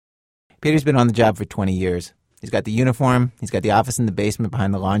Peter's been on the job for 20 years. He's got the uniform. He's got the office in the basement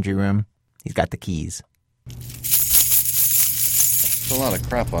behind the laundry room. He's got the keys. There's a lot of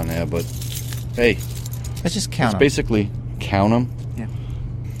crap on there, but hey. Let's just count them. Basically, count them. Yeah.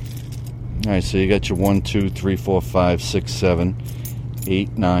 All right, so you got your 1, 2, 3, 4, 5, 6, 7,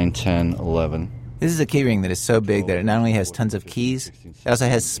 8, 9, 10, 11. This is a keyring that is so big that it not only has tons of keys, it also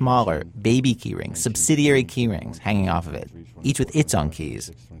has smaller, baby keyrings, subsidiary keyrings hanging off of it, each with its own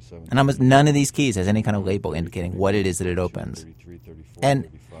keys. And almost none of these keys has any kind of label indicating what it is that it opens. And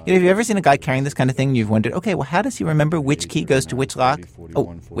if you've ever seen a guy carrying this kind of thing, and you've wondered, okay, well, how does he remember which key goes to which lock?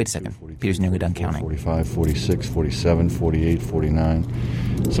 Oh, wait a second. Peter's nearly done counting. 45, 46, 47, 48, 49.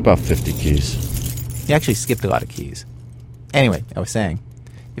 It's about 50 keys. He actually skipped a lot of keys. Anyway, I was saying,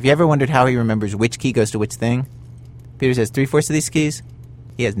 if you ever wondered how he remembers which key goes to which thing, Peter says 3/4 of these keys,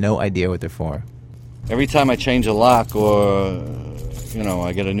 he has no idea what they're for. Every time I change a lock or,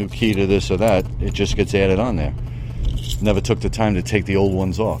 I get a new key to this or that, it just gets added on there. Never took the time to take the old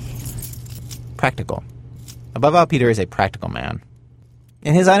ones off. Practical. Above all, Peter is a practical man.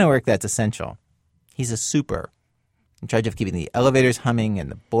 In his line of work, that's essential. He's a super, in charge of keeping the elevators humming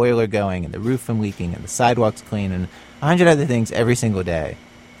and the boiler going and the roof from leaking and the sidewalks clean and 100 other things every single day.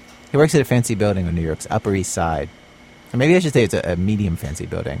 He works at a fancy building on New York's Upper East Side. Or maybe I should say it's a medium fancy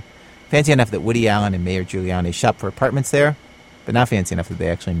building. Fancy enough that Woody Allen and Mayor Giuliani shop for apartments there, but not fancy enough that they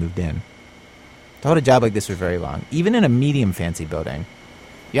actually moved in. To hold a job like this for very long, even in a medium fancy building,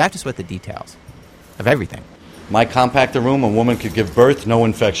 you have to sweat the details of everything. My compactor room, a woman could give birth, no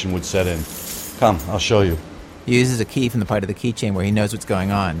infection would set in. Come, I'll show you. He uses a key from the part of the keychain where he knows what's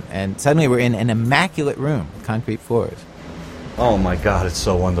going on, and suddenly we're in an immaculate room with concrete floors. Oh my God, it's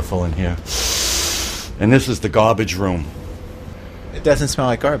so wonderful in here. And this is the garbage room. It doesn't smell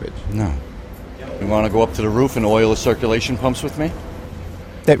like garbage. No. You want to go up to the roof and oil the circulation pumps with me?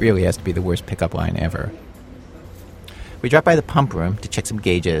 That really has to be the worst pickup line ever. We drop by the pump room to check some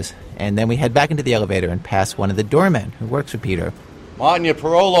gauges, and then we head back into the elevator and pass one of the doormen who works for Peter. Martin, your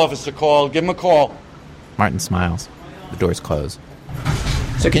parole officer called. Give him a call. Martin smiles. The doors close.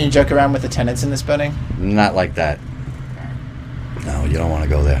 So can you joke around with the tenants in this building? Not like that. No, you don't want to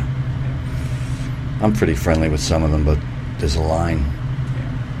go there. I'm pretty friendly with some of them, but there's a line.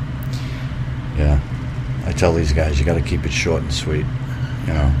 Yeah. I tell these guys, you got to keep it short and sweet.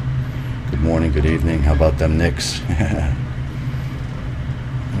 Good morning, good evening. How about them Knicks?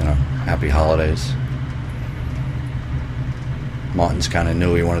 Happy holidays. Martin's kind of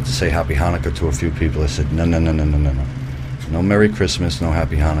new. He wanted to say Happy Hanukkah to a few people. I said, no. No Merry Christmas, no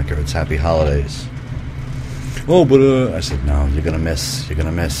Happy Hanukkah. It's Happy Holidays. Oh, but, I said, no, you're going to miss. You're going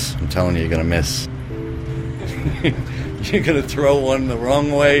to miss. I'm telling you, you're going to miss. You're going to throw one the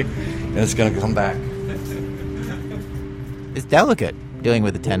wrong way, and it's going to come back. It's delicate, dealing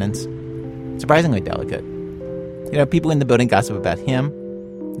with the tenants. Surprisingly delicate. People in the building gossip about him,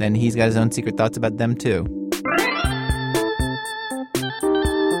 then he's got his own secret thoughts about them, too.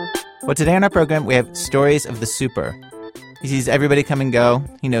 Well, today on our program, we have Stories of the Super. He sees everybody come and go.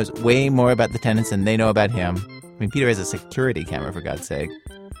 He knows way more about the tenants than they know about him. Peter has a security camera, for God's sake.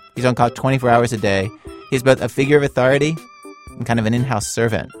 He's on call 24 hours a day. He's both a figure of authority and kind of an in-house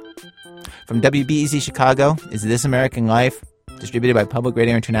servant. From WBEZ Chicago is This American Life, distributed by Public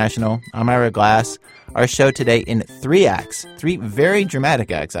Radio International. I'm Ira Glass. Our show today in 3 acts, 3 very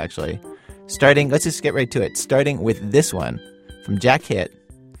dramatic acts, actually. Let's just get right to it, starting with this one from Jack Hitt.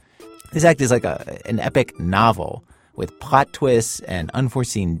 This act is like an epic novel with plot twists and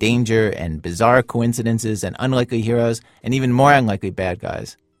unforeseen danger and bizarre coincidences and unlikely heroes and even more unlikely bad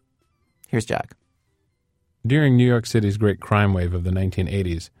guys. Here's Jack. During New York City's great crime wave of the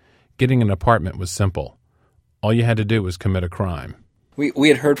 1980s, getting an apartment was simple. All you had to do was commit a crime. We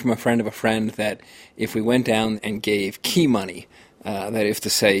had heard from a friend of a friend that if we went down and gave key money, that if to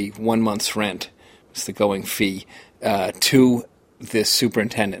say 1 month's rent was the going fee, to this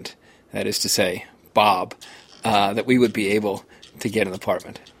superintendent, that is to say, Bob, that we would be able to get an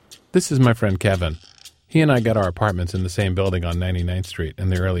apartment. This is my friend Kevin. He and I got our apartments in the same building on 99th Street in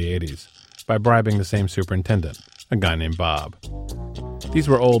the early 80s by bribing the same superintendent, a guy named Bob. These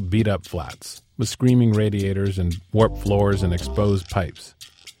were old beat-up flats with screaming radiators and warped floors and exposed pipes.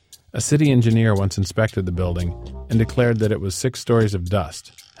 A city engineer once inspected the building and declared that it was 6 stories of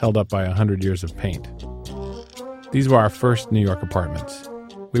dust held up by 100 years of paint. These were our first New York apartments.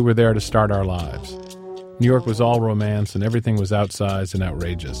 We were there to start our lives. New York was all romance and everything was outsized and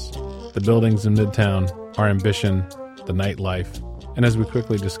outrageous. The buildings in Midtown, our ambition, the nightlife, and as we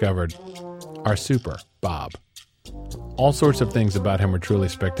quickly discovered, our super, Bob. All sorts of things about him were truly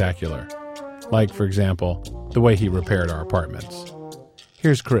spectacular. Like, for example, the way he repaired our apartments.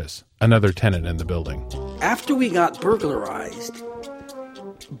 Here's Chris, another tenant in the building. After we got burglarized,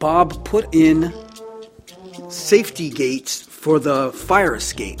 Bob put in safety gates for the fire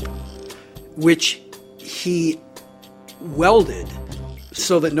escape, which he welded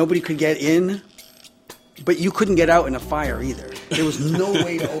so that nobody could get in, but you couldn't get out in a fire either. There was no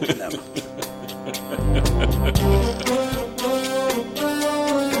way to open them.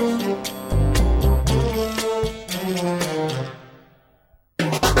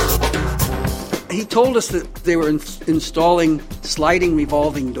 He told us that they were installing sliding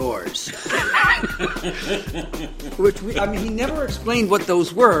revolving doors. He never explained what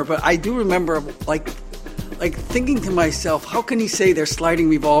those were, but I do remember like thinking to myself, how can he say they're sliding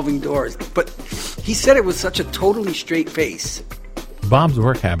revolving doors? But he said it with such a totally straight face. Bob's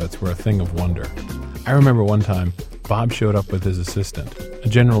work habits were a thing of wonder. I remember one time, Bob showed up with his assistant, a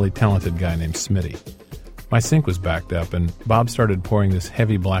generally talented guy named Smitty. My sink was backed up, and Bob started pouring this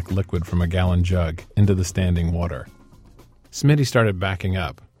heavy black liquid from a gallon jug into the standing water. Smitty started backing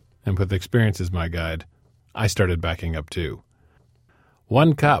up, and with experience as my guide, I started backing up too.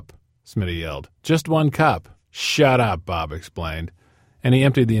 1 cup, Smitty yelled. Just 1 cup. Shut up, Bob explained, and he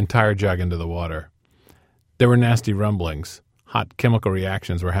emptied the entire jug into the water. There were nasty rumblings. Hot chemical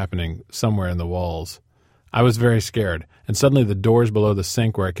reactions were happening somewhere in the walls. I was very scared, and suddenly the doors below the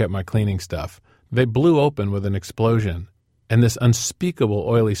sink where I kept my cleaning stuff, they blew open with an explosion, and this unspeakable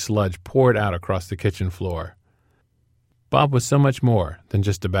oily sludge poured out across the kitchen floor. Bob was so much more than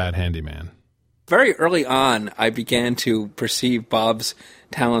just a bad handyman. Very early on, I began to perceive Bob's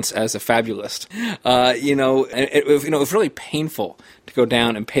talents as a fabulist. It was really painful to go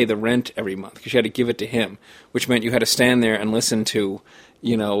down and pay the rent every month because you had to give it to him, which meant you had to stand there and listen to,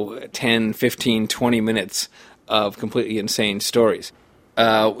 10, 15, 20 minutes of completely insane stories.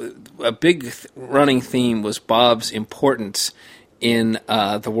 A big running theme was Bob's importance in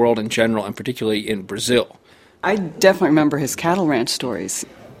the world in general, and particularly in Brazil. I definitely remember his cattle ranch stories.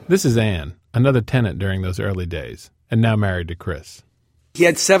 This is Ann, another tenant during those early days, and now married to Chris. He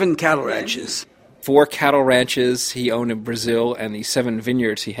had 7 cattle ranches. 4 cattle ranches he owned in Brazil, and the 7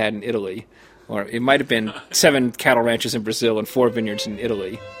 vineyards he had in Italy. Or it might have been 7 cattle ranches in Brazil and 4 vineyards in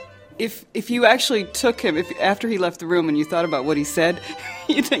Italy. If you actually took him, after he left the room and you thought about what he said,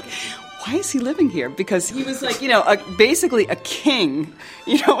 you'd think, why is he living here? Because he was like, basically a king,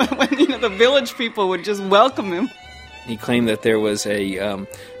 when the village people would just welcome him. He claimed that there was a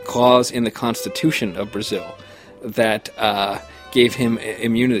clause in the Constitution of Brazil that gave him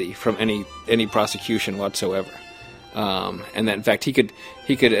immunity from any prosecution whatsoever. And that, in fact, he could,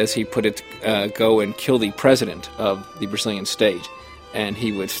 as he put it, go and kill the president of the Brazilian state, and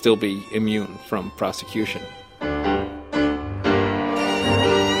he would still be immune from prosecution.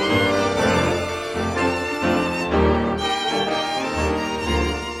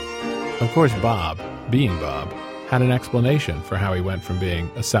 Of course, Bob, being Bob, had an explanation for how he went from being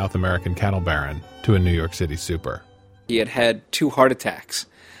a South American cattle baron to a New York City super. He had 2 heart attacks.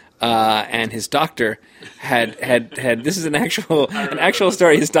 And his doctor had this is an actual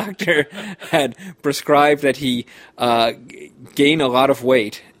story. His doctor had prescribed that he gain a lot of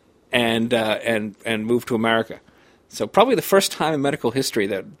weight and move to America. So probably the first time in medical history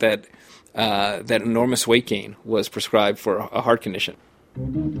that enormous weight gain was prescribed for a heart condition.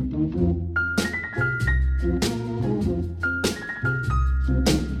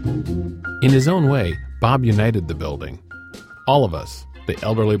 In his own way, Bob united the building. All of us. The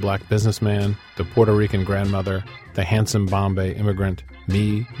elderly black businessman, the Puerto Rican grandmother, the handsome Bombay immigrant,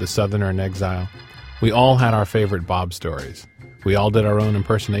 me, the southerner in exile. We all had our favorite Bob stories. We all did our own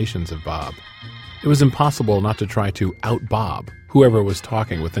impersonations of Bob. It was impossible not to try to out-Bob whoever was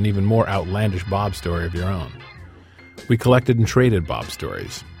talking with an even more outlandish Bob story of your own. We collected and traded Bob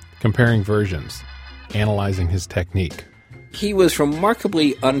stories, comparing versions, analyzing his technique. He was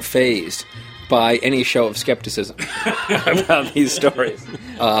remarkably unfazed by any show of skepticism about these stories.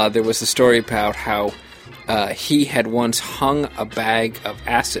 There was a story about how he had once hung a bag of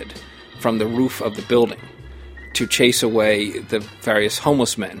acid from the roof of the building to chase away the various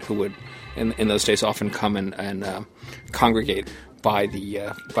homeless men who would, in those days, often come and congregate by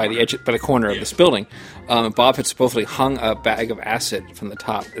the corner of this building. Bob had supposedly hung a bag of acid from the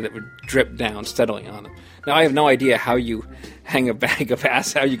top that would drip down steadily on them. Now, I have no idea how you hang a bag of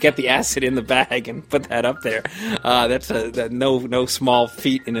acid, how you get the acid in the bag and put that up there. That's no small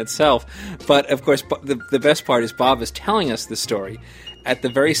feat in itself. But, of course, the best part is Bob is telling us this story at the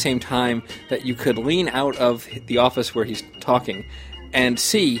very same time that you could lean out of the office where he's talking and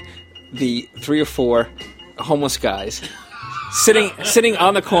see the 3 or 4 homeless guys sitting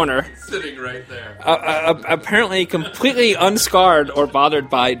on the corner, Sitting right there. apparently completely unscarred or bothered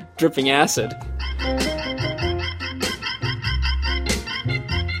by dripping acid.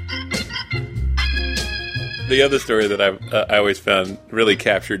 The other story that I always found really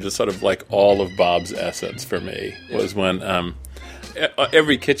captured just sort of like all of Bob's essence for me was when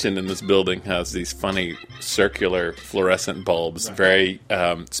every kitchen in this building has these funny circular fluorescent bulbs, very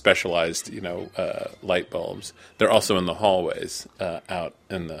specialized, light bulbs. They're also in the hallways out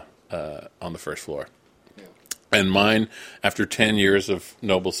in the on the first floor. And mine, after 10 years of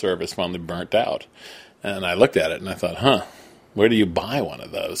noble service, finally burnt out. And I looked at it and I thought, where do you buy one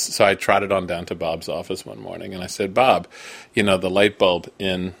of those? So I trotted on down to Bob's office one morning and I said, Bob, the light bulb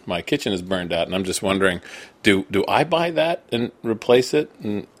in my kitchen is burned out, and I'm just wondering, do I buy that and replace it?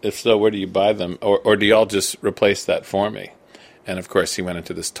 And if so, where do you buy them? Or do y'all just replace that for me? And of course, he went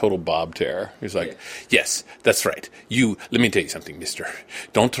into this total Bob terror. He's like, yes, that's right. Let me tell you something, mister.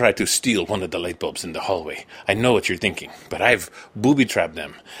 Don't try to steal one of the light bulbs in the hallway. I know what you're thinking, but I've booby-trapped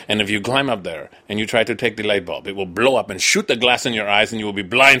them. And if you climb up there and you try to take the light bulb, it will blow up and shoot the glass in your eyes and you will be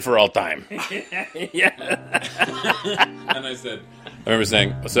blind for all time. Yeah. And I remember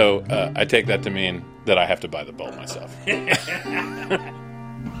saying, so I take that to mean that I have to buy the bulb myself.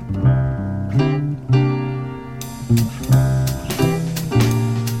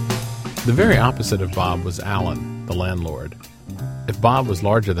 The very opposite of Bob was Alan, the landlord. If Bob was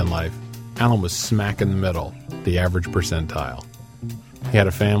larger than life, Alan was smack in the middle, the average percentile. He had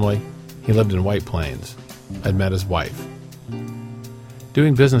a family. He lived in White Plains. I'd met his wife.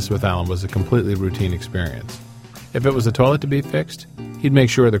 Doing business with Alan was a completely routine experience. If it was a toilet to be fixed, he'd make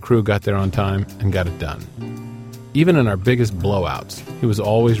sure the crew got there on time and got it done. Even in our biggest blowouts, he was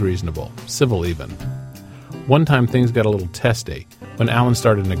always reasonable, civil even. One time things got a little testy when Alan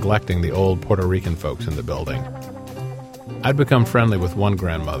started neglecting the old Puerto Rican folks in the building. I'd become friendly with one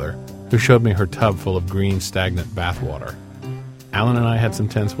grandmother who showed me her tub full of green, stagnant bathwater. Alan and I had some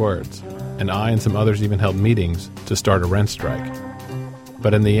tense words, and I and some others even held meetings to start a rent strike.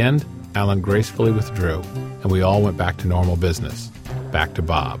 But in the end, Alan gracefully withdrew, and we all went back to normal business, back to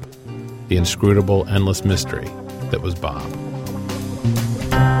Bob, the inscrutable, endless mystery that was Bob.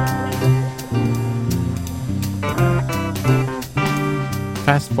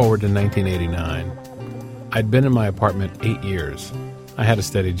 Fast forward to 1989. I'd been in my apartment 8 years. I had a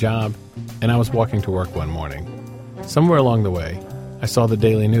steady job, and I was walking to work one morning. Somewhere along the way, I saw the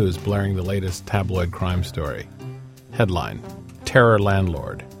Daily News blaring the latest tabloid crime story. Headline, Terror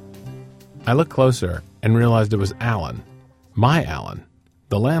Landlord. I looked closer and realized it was Alan, my Alan,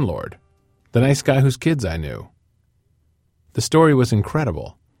 the landlord, the nice guy whose kids I knew. The story was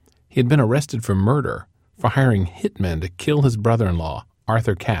incredible. He had been arrested for murder, for hiring hitmen to kill his brother-in-law,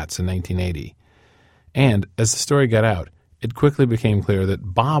 Arthur Katz, in 1980. And as the story got out, it quickly became clear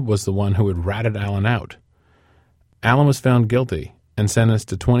that Bob was the one who had ratted Alan out. Alan was found guilty and sentenced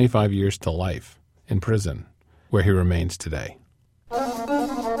to 25 years to life in prison, where he remains today.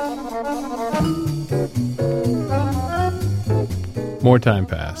 More time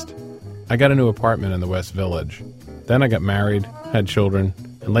passed. I got a new apartment in the West Village. Then I got married, had children,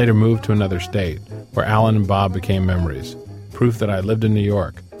 and later moved to another state, where Alan and Bob became memories. Proof that I lived in New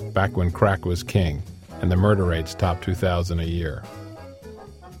York, back when crack was king, and the murder rates topped 2,000 a year.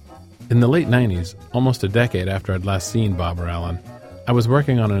 In the late 90s, almost a decade after I'd last seen Bob or Alan, I was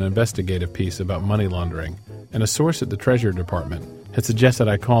working on an investigative piece about money laundering, and a source at the Treasury Department had suggested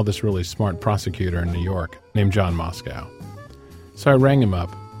I call this really smart prosecutor in New York named John Moscow. So I rang him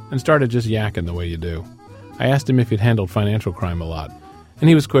up and started just yakking the way you do. I asked him if he'd handled financial crime a lot, and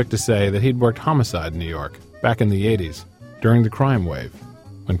he was quick to say that he'd worked homicide in New York back in the 80s, during the crime wave,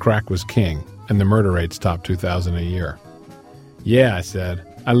 when crack was king and the murder rates topped 2,000 a year. Yeah, I said,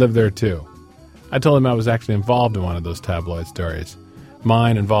 I lived there too. I told him I was actually involved in one of those tabloid stories,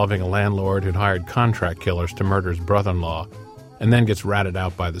 mine involving a landlord who'd hired contract killers to murder his brother-in-law and then gets ratted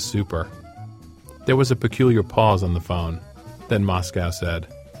out by the super. There was a peculiar pause on the phone. Then Moscow said,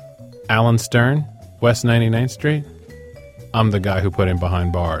 Alan Stern, West 99th Street? I'm the guy who put him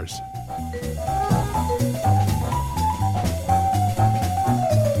behind bars.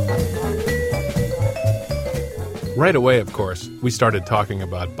 Right away, of course, we started talking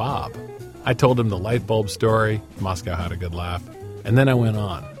about Bob. I told him the light bulb story. Moscow had a good laugh. And then I went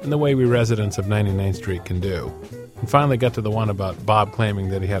on, in the way we residents of 99th Street can do, and finally got to the one about Bob claiming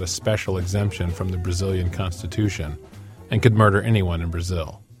that he had a special exemption from the Brazilian Constitution and could murder anyone in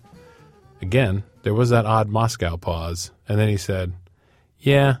Brazil. Again, there was that odd Moscow pause, and then he said,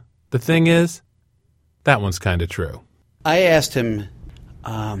 yeah, the thing is, that one's kind of true. I asked him,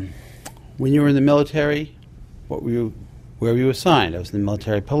 when you were in the military, what Where were you assigned? I was in the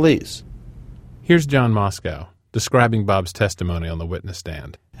military police. Here's John Moscow describing Bob's testimony on the witness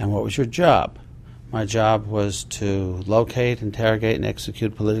stand. And what was your job? My job was to locate, interrogate, and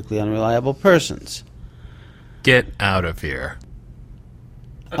execute politically unreliable persons. Get out of here.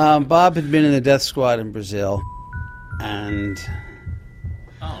 Bob had been in the death squad in Brazil, and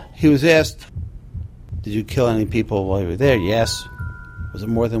he was asked, did you kill any people while you were there? Yes. Was it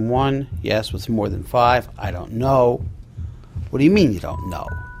more than one? Yes. Was it more than 5? I don't know. What do you mean you don't know?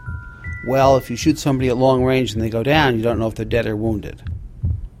 Well, if you shoot somebody at long range and they go down, you don't know if they're dead or wounded.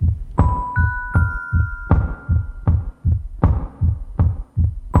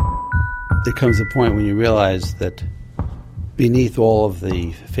 There comes a point when you realize that beneath all of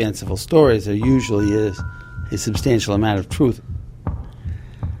the fanciful stories, there usually is a substantial amount of truth.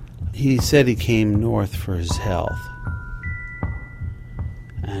 He said he came north for his health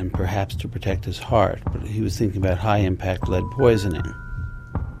and perhaps to protect his heart, but he was thinking about high-impact lead poisoning.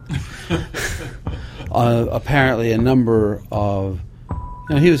 Apparently a number of...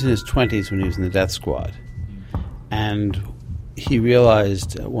 he was in his 20s when he was in the death squad, and he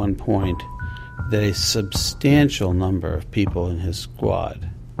realized at one point that a substantial number of people in his squad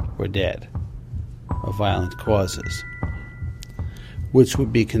were dead of violent causes, which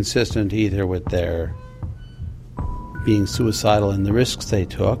would be consistent either with their being suicidal in the risks they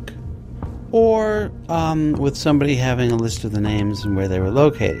took, or with somebody having a list of the names and where they were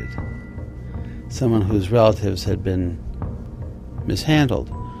located, someone whose relatives had been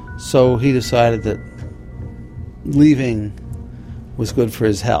mishandled. So he decided that leaving was good for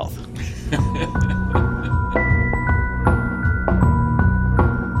his health.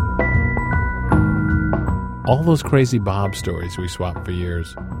 All those crazy Bob stories we swapped for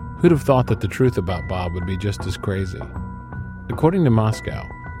years, who'd have thought that the truth about Bob would be just as crazy? According to Moscow,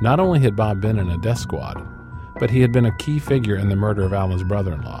 not only had Bob been in a death squad, but he had been a key figure in the murder of Alan's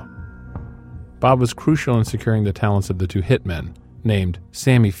brother-in-law. Bob was crucial in securing the talents of the 2 hitmen, named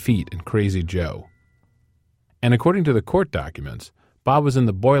Sammy Feet and Crazy Joe. And according to the court documents, Bob was in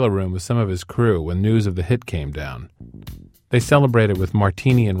the boiler room with some of his crew when news of the hit came down. They celebrated with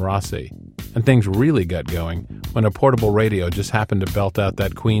Martini and Rossi, and things really got going when a portable radio just happened to belt out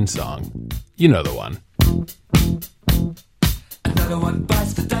that Queen song. You know the one. Another one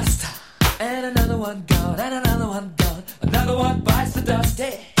bites the dust, and another one gone, and another one gone. Another one bites the dust,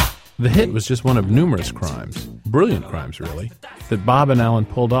 hey. The hit was just one of numerous crimes, brilliant crimes really, that Bob and Alan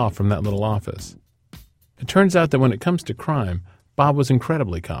pulled off from that little office. It turns out that when it comes to crime, Bob was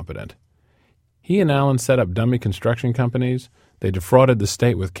incredibly competent. He and Alan set up dummy construction companies, they defrauded the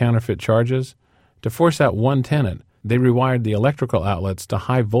state with counterfeit charges. To force out one tenant, they rewired the electrical outlets to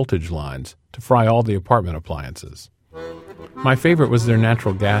high voltage lines to fry all the apartment appliances. My favorite was their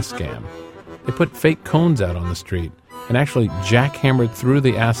natural gas scam. They put fake cones out on the street and actually jackhammered through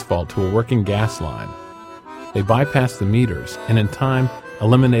the asphalt to a working gas line. They bypassed the meters and in time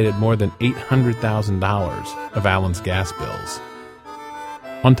eliminated more than $800,000 of Alan's gas bills.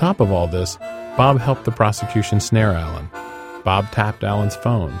 On top of all this, Bob helped the prosecution snare Alan. Bob tapped Alan's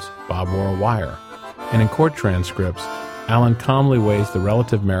phones. Bob wore a wire. And in court transcripts, Alan calmly weighs the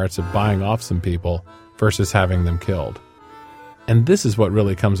relative merits of buying off some people versus having them killed. And this is what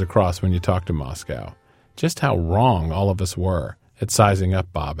really comes across when you talk to Moscow, just how wrong all of us were at sizing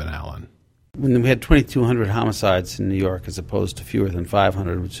up Bob and Alan. When we had 2,200 homicides in New York as opposed to fewer than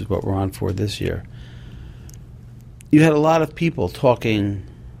 500, which is what we're on for this year, you had a lot of people talking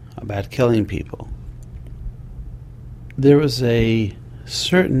about killing people. There was a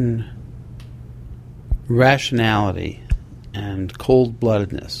certain rationality and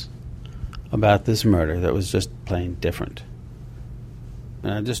cold-bloodedness about this murder that was just plain different.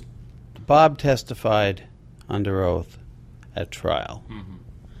 Bob testified under oath at trial. Mm-hmm.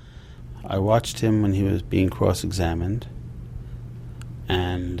 I watched him when he was being cross-examined,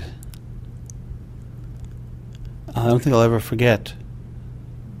 and I don't think I'll ever forget.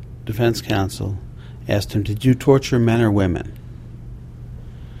 Defense counsel asked him, "Did you torture men or women?"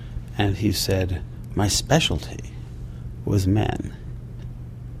 And he said, "My specialty was men."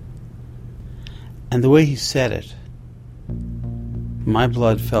 And the way he said it, my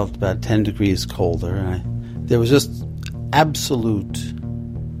blood felt about 10 degrees colder, and there was just absolute...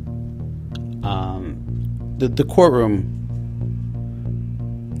 The courtroom,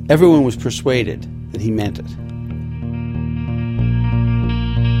 everyone was persuaded that he meant it.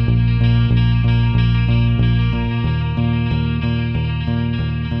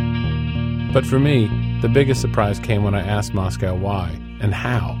 But for me, the biggest surprise came when I asked Moscow why and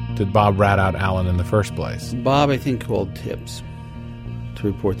how did Bob rat out Alan in the first place. Bob, I think, called tips to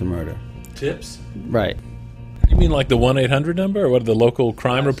report the murder. Tips? Right. mean like the 1-800 number, or what, the local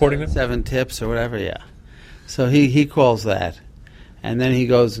crime reporting number? 7 tips or whatever, yeah. So he calls that. And then he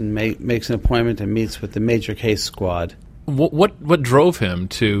goes and makes an appointment and meets with the major case squad. What drove him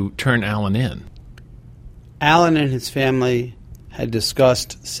to turn Alan in? Alan and his family had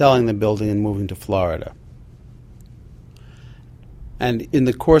discussed selling the building and moving to Florida. And in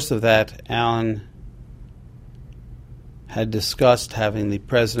the course of that, Alan had discussed having the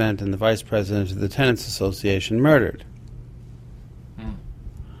president and the vice president of the Tenants Association murdered.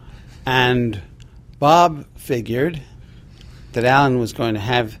 And Bob figured that Alan was going to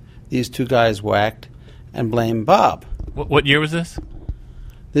have these two guys whacked and blame Bob. What year was this?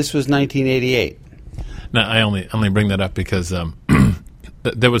 This was 1988. No, I only bring that up because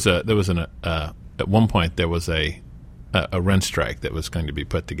there was at one point there was a rent strike that was going to be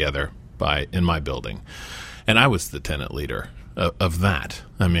put together in my building, and I was the tenant leader of that.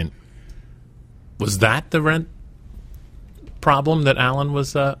 I mean, was that the rent problem that Alan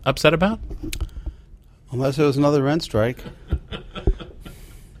was upset about? Unless there was another rent strike.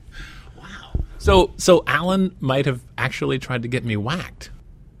 Wow. So Alan might have actually tried to get me whacked.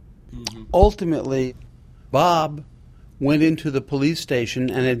 Mm-hmm. Ultimately, Bob went into the police station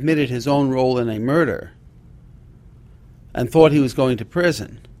and admitted his own role in a murder and thought he was going to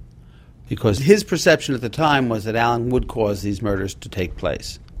prison because his perception at the time was that Alan would cause these murders to take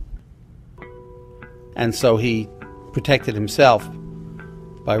place. And so he protected himself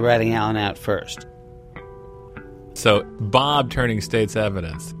by ratting Alan out first. So Bob turning state's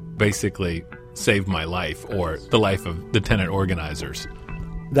evidence basically saved my life, or the life of the tenant organizers.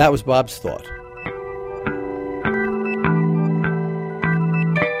 That was Bob's thought.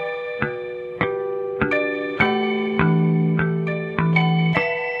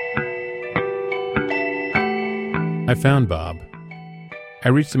 I found Bob. I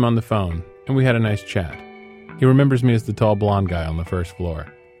reached him on the phone, and we had a nice chat. He remembers me as the tall blonde guy on the first floor.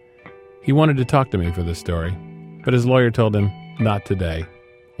 He wanted to talk to me for this story, but his lawyer told him, not today,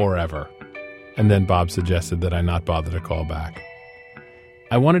 or ever. And then Bob suggested that I not bother to call back.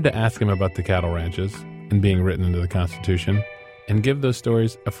 I wanted to ask him about the cattle ranches and being written into the Constitution, and give those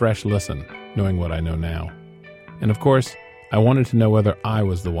stories a fresh listen, knowing what I know now. And of course, I wanted to know whether I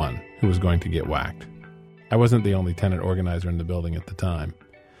was the one who was going to get whacked. I wasn't the only tenant organizer in the building at the time.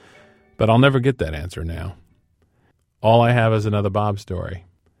 But I'll never get that answer now. All I have is another Bob story,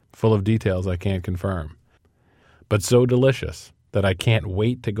 full of details I can't confirm, but so delicious that I can't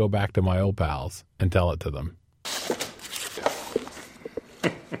wait to go back to my old pals and tell it to them.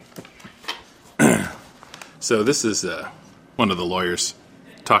 So this is one of the lawyers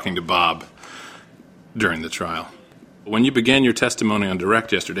talking to Bob during the trial. When you began your testimony on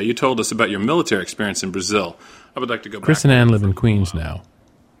direct yesterday, you told us about your military experience in Brazil. I would like to go back. Chris and Ann live in Queens now.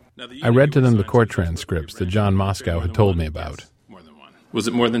 I read to them the court transcripts that John Moscow had told me about. More than one. Was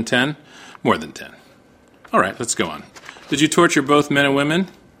it more than 10? More than 10. All right, let's go on. Did you torture both men and women?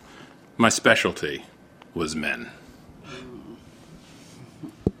 My specialty was men.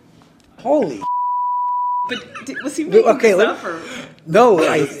 Holy. But was he making okay, this up? Or? No,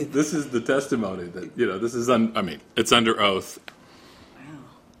 This is the testimony that, this is, it's under oath.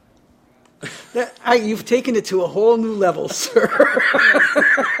 You've taken it to a whole new level, sir.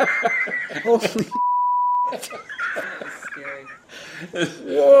 Holy. Scary.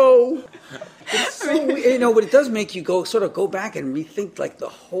 Whoa. It's so, but it does make you go back and rethink like the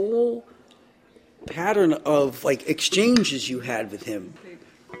whole pattern of like exchanges you had with him.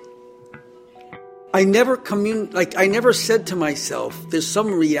 I never I never said to myself, there's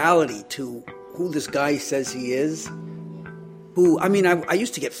some reality to who this guy says he is. I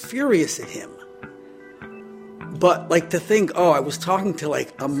used to get furious at him. But like to think, I was talking to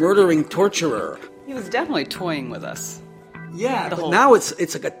like a murdering torturer. He was definitely toying with us. Yeah, but now it's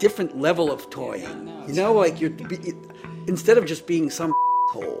like a different level of toying. Like you're instead of just being some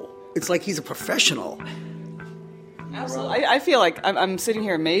hole, it's like he's a professional. Absolutely. I feel like I'm sitting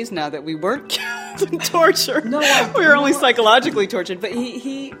here amazed now that we weren't tortured. No, we were only psychologically tortured. But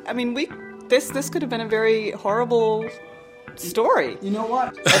this could have been a very horrible story. You know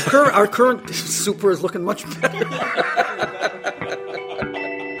what? Our current super is looking much better.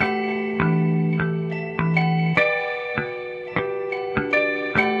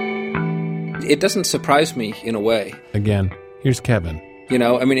 It doesn't surprise me in a way. Again, here's Kevin.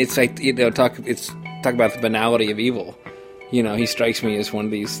 It's like talk about the banality of evil. He strikes me as one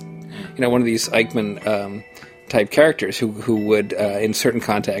of these Eichmann type characters who would, in certain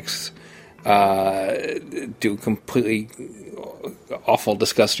contexts, do completely awful,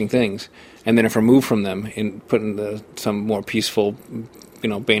 disgusting things, and then if removed from them and put in some more peaceful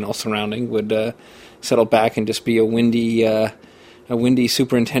banal surrounding, would settle back and just be a windy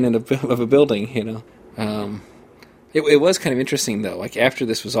superintendent of a building. It was kind of interesting, though. Like, after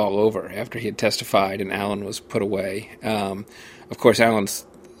this was all over, after he had testified and Alan was put away, of course, Alan's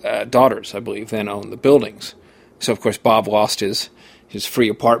daughters, I believe, then owned the buildings. So, of course, Bob lost his free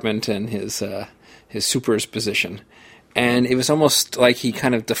apartment and his super's position. And it was almost like he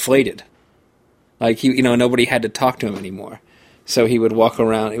kind of deflated. Like, nobody had to talk to him anymore. So he would walk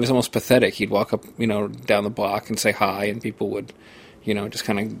around. It was almost pathetic. He'd walk up, down the block and say hi, and people would, just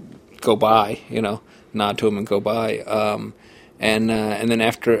kind of go by, nod to him and go by. And then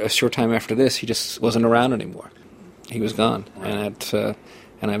after a short time after this, he just wasn't around anymore. He was gone, and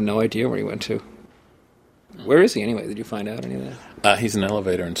I have no idea where he went to. Where is he anyway? Did you find out any of that? He's an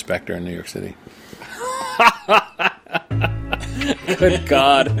elevator inspector in New York City. Good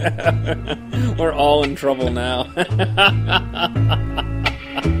God. We're all in trouble now.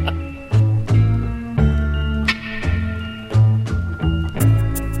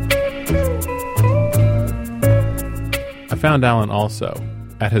 I found Alan also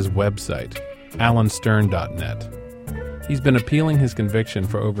at his website, alanstern.net. He's been appealing his conviction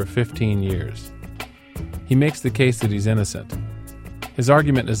for over 15 years. He makes the case that he's innocent. His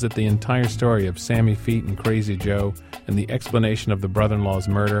argument is that the entire story of Sammy Feet and Crazy Joe and the explanation of the brother-in-law's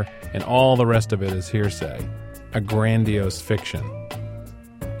murder and all the rest of it is hearsay, a grandiose fiction.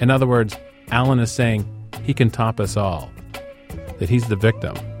 In other words, Alan is saying he can top us all, that he's the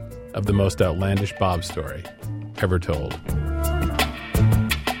victim of the most outlandish Bob story ever told.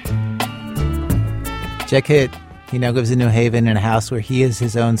 Jack Hitt, he now lives in New Haven in a house where he is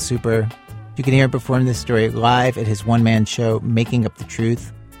his own super. You can hear him perform this story live at his one-man show, Making Up the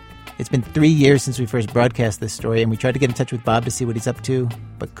Truth. It's been 3 years since we first broadcast this story, and we tried to get in touch with Bob to see what he's up to,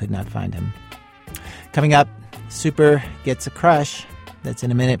 but could not find him. Coming up, Super gets a crush. That's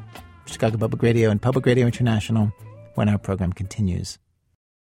in a minute. Chicago Public Radio and Public Radio International, when our program continues.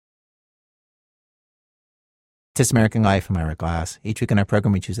 This American Life, I'm Ira Glass. Each week in our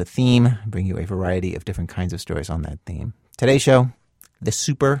program, we choose a theme, bring you a variety of different kinds of stories on that theme. Today's show, The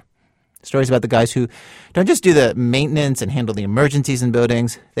Super. Stories about the guys who don't just do the maintenance and handle the emergencies in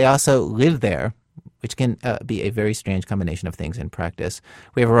buildings, they also live there, which can be a very strange combination of things in practice.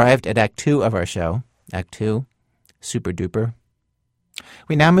 We have arrived at Act 2 of our show. Act 2, Super Duper.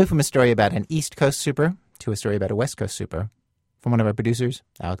 We now move from a story about an East Coast super to a story about a West Coast super from one of our producers,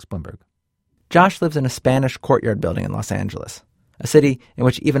 Alex Bloomberg. Josh lives in a Spanish courtyard building in Los Angeles, a city in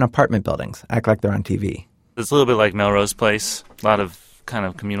which even apartment buildings act like they're on TV. It's a little bit like Melrose Place, a lot of kind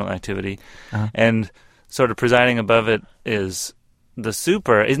of communal activity. And sort of presiding above it is the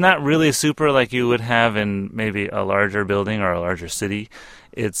super. It's not really a super like you would have in maybe a larger building or a larger city.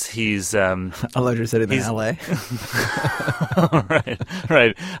 He's a larger city than LA.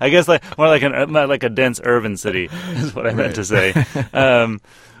 right. I guess more like a dense urban city is what I meant to say.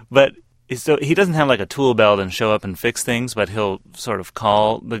 But so he doesn't have like a tool belt and show up and fix things, but he'll sort of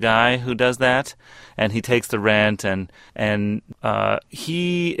call the guy who does that, and he takes the rent, and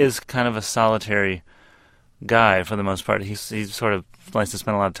he is kind of a solitary guy for the most part. He sort of likes to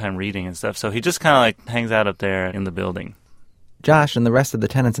spend a lot of time reading and stuff, so he just kind of like hangs out up there in the building. Josh and the rest of the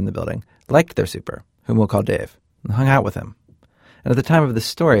tenants in the building liked their super, whom we'll call Dave, and hung out with him. And at the time of this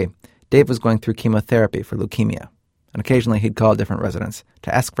story, Dave was going through chemotherapy for leukemia, and occasionally he'd call different residents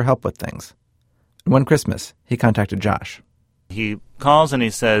to ask for help with things. And one Christmas, he contacted Josh. He calls and he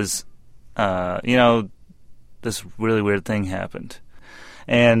says, this really weird thing happened.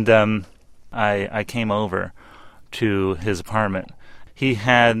 And I came over to his apartment. He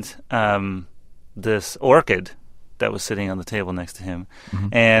had this orchid that was sitting on the table next to him. Mm-hmm.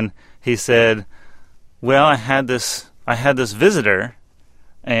 And he said, well, I had this visitor,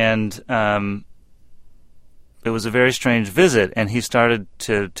 and it was a very strange visit, and he started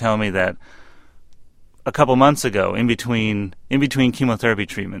to tell me that a couple months ago, in between chemotherapy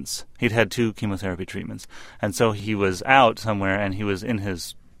treatments, he'd had 2 chemotherapy treatments, and so he was out somewhere, and he was in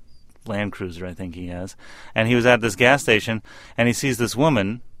his Land Cruiser, I think he has, and he was at this gas station, and he sees this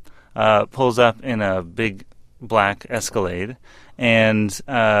woman pulls up in a big black Escalade, and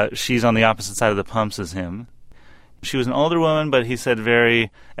she's on the opposite side of the pumps as him. She was an older woman, but he said very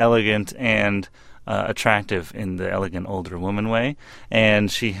elegant and attractive in the elegant older woman way,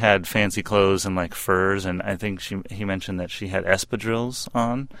 and she had fancy clothes and like furs, and I think he mentioned that she had espadrilles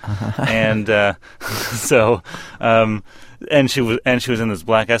on, and and she was in this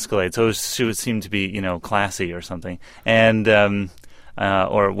black Escalade, so she would seem to be classy or something, and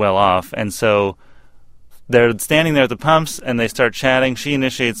or well off, and so they're standing there at the pumps and they start chatting. She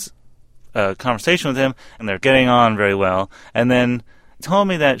initiates a conversation with him, and they're getting on very well, and then told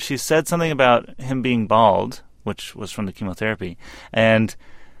me that she said something about him being bald, which was from the chemotherapy. And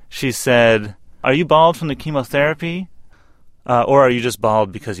she said, "Are you bald from the chemotherapy? Or are you just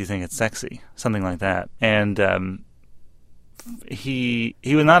bald because you think it's sexy?" Something like that. And he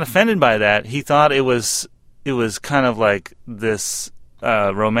was not offended by that. He thought it was kind of like this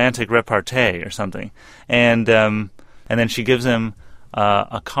romantic repartee or something. And then she gives him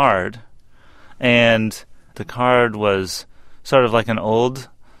a card, and the card was sort of like an old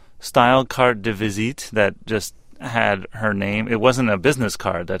style carte de visite that just had her name. It wasn't a business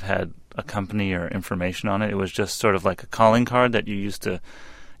card that had a company or information on it. It was just sort of like a calling card that you used to,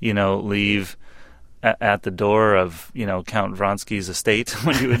 leave at the door of, Count Vronsky's estate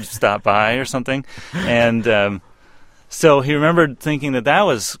when you would stop by or something. And so he remembered thinking that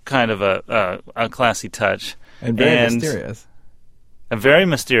was kind of a classy touch. And very mysterious. Very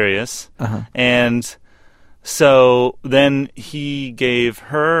mysterious. Uh-huh. And so then he gave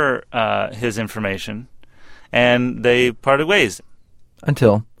her his information, and they parted ways.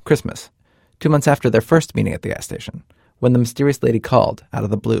 Until Christmas, 2 months after their first meeting at the gas station, when the mysterious lady called out of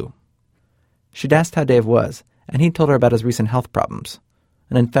the blue. She'd asked how Dave was, and he'd told her about his recent health problems.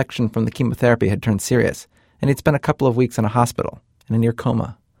 An infection from the chemotherapy had turned serious, and he'd spent a couple of weeks in a hospital, in a near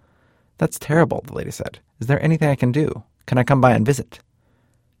coma. "That's terrible," the lady said. "Is there anything I can do? Can I come by and visit?"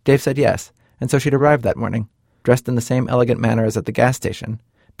 Dave said yes, and so she'd arrived that morning, dressed in the same elegant manner as at the gas station,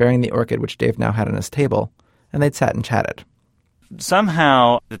 bearing the orchid which Dave now had on his table, and they'd sat and chatted.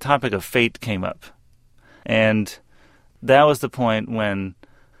 Somehow the topic of fate came up, and that was the point when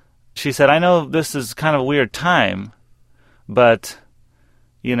she said, "I know this is kind of a weird time, but,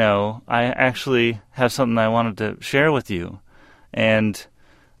 I actually have something I wanted to share with you." And,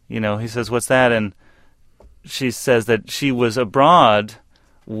 he says, "What's that?" And she says that she was abroad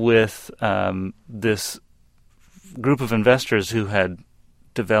with this group of investors who had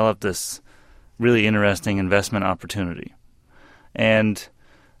developed this really interesting investment opportunity. And,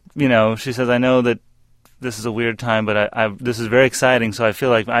 she says, "I know that this is a weird time, but this is very exciting, so I feel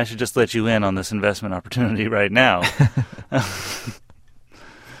like I should just let you in on this investment opportunity right now."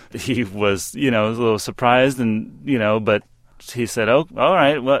 He was, a little surprised, and, but he said, "Oh, all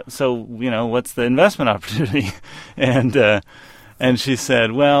right, so, what's the investment opportunity?" And she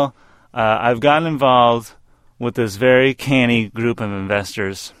said, "Well, I've gotten involved with this very canny group of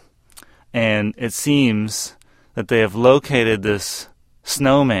investors, and it seems that they have located this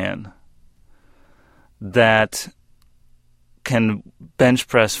snowman that can bench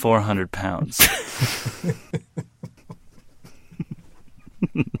press 400 pounds.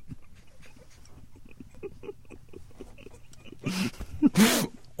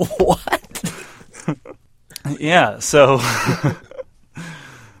 What? Yeah, so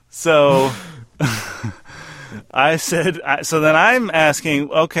I said, so then I'm asking,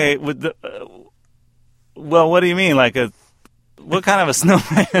 okay, well, what do you mean? Like what kind of a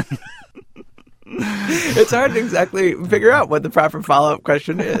snowman? It's hard to exactly figure out what the proper follow-up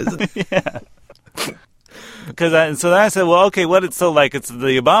question is. Yeah. So then I said, well, okay, it's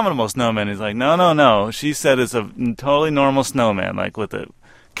the abominable snowman. He's like, no. She said it's a totally normal snowman, like with a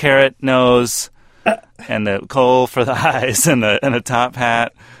carrot nose and the coal for the eyes and a top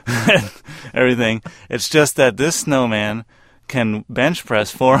hat and everything. It's just that this snowman can bench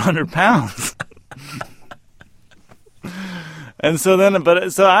press 400 pounds. And so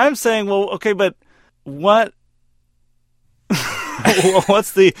so I'm saying, well, okay, but what's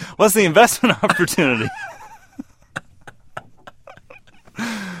the investment opportunity?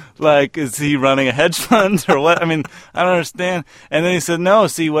 Like, is he running a hedge fund or what? I mean, I don't understand. And then he said, no,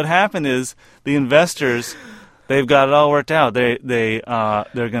 see, what happened is the investors, they've got it all worked out. They're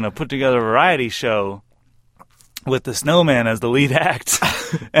going to put together a variety show with the snowman as the lead act.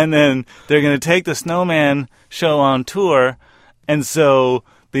 And then they're going to take the snowman show on tour. And so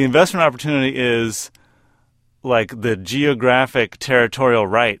the investment opportunity is like the geographic territorial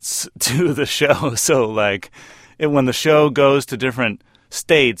rights to the show. So like when the show goes to different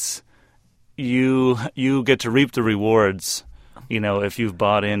states, you get to reap the rewards, if you've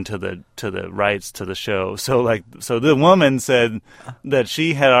bought into the rights to the show. So the woman said that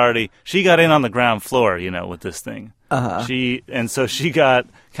she got in on the ground floor, with this thing. Uh-huh. So she got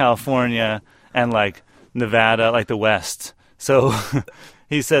California and like Nevada, like the West. So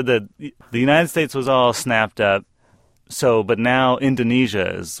he said that the United States was all snapped up. But now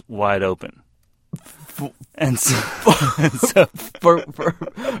Indonesia is wide open. And so for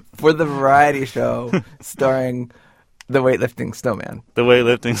the variety show starring the weightlifting snowman. The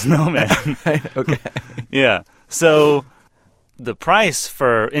weightlifting snowman. Right, okay. Yeah. So the price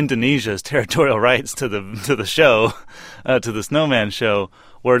for Indonesia's territorial rights to the show, to the snowman show,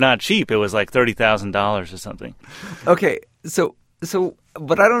 were not cheap. It was like $30,000 or something. Okay, so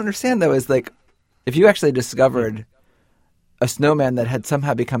what I don't understand though is like, if you actually discovered a snowman that had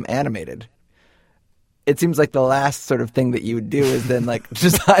somehow become animated, it seems like the last sort of thing that you would do is then like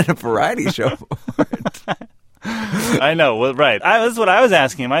design a variety show for it. I know. Well, right. That's what I was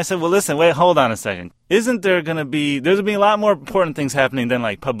asking him. I said, well, listen, wait, hold on a second. Isn't there going to be, there's going to be a lot more important things happening than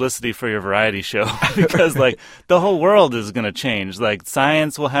like publicity for your variety show because like the whole world is going to change. Like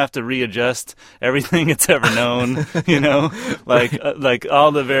science will have to readjust everything it's ever known, you know, like, like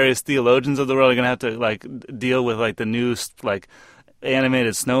all the various theologians of the world are going to have to like deal with like the new, like,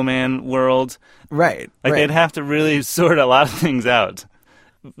 animated snowman world. Right. Like they'd have to really sort a lot of things out.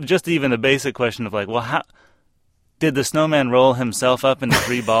 Just even the basic question of like, well, how did the snowman roll himself up into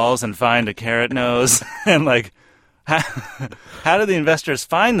 3 balls and find a carrot nose? And like, how did the investors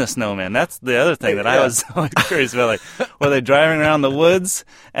find the snowman? That's the other thing that I was so curious about. Like, were they driving around the woods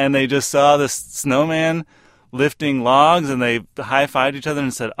and they just saw this snowman lifting logs and they high-fived each other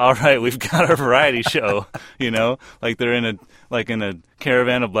and said, all right, we've got our variety show, you know? Like they're in a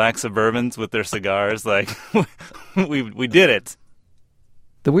caravan of black Suburbans with their cigars. Like, we did it.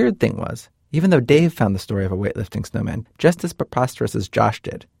 The weird thing was, even though Dave found the story of a weightlifting snowman just as preposterous as Josh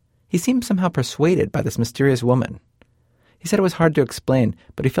did, he seemed somehow persuaded by this mysterious woman. He said it was hard to explain,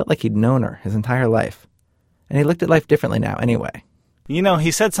 but he felt like he'd known her his entire life. And he looked at life differently now anyway. You know, he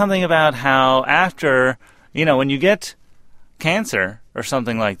said something about how after, you know, when you get cancer or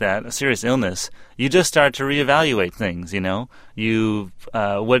something like that, a serious illness, you just start to reevaluate things, you know?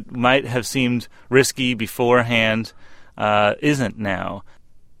 What might have seemed risky beforehand isn't now.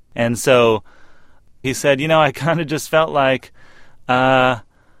 And so he said, you know, I kind of just felt like,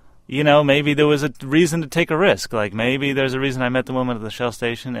 you know, maybe there was a reason to take a risk. Like maybe there's a reason I met the woman at the Shell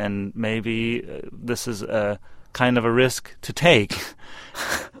station, and maybe this is a kind of a risk to take.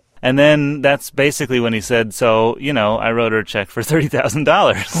 And then that's basically when he said, so, you know, I wrote her a check for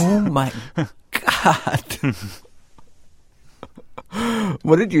 $30,000. Oh, my God.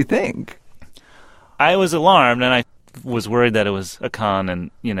 What did you think? I was alarmed, and I was worried that it was a con, and,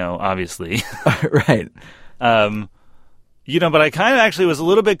 you know, obviously. Right. You know, but I kind of actually was a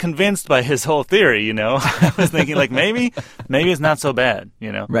little bit convinced by his whole theory, you know. I was thinking, like, maybe it's not so bad,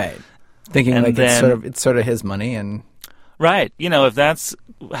 you know. Right. Thinking and like then, it's sort of his money and... Right. You know, if that's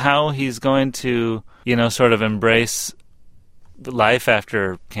how he's going to, you know, sort of embrace life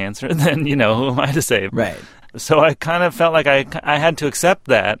after cancer, then, you know, who am I to say? Right. So I kind of felt like I had to accept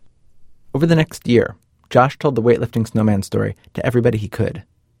that. Over the next year, Josh told the weightlifting snowman story to everybody he could.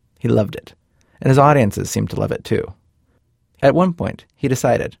 He loved it. And his audiences seemed to love it too. At one point, he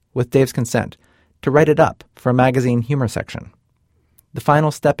decided, with Dave's consent, to write it up for a magazine humor section. The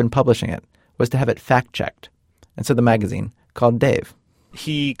final step in publishing it was to have it fact-checked. And so the magazine called Dave.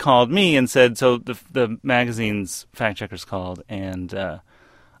 He called me and said, so the magazine's fact checkers called, and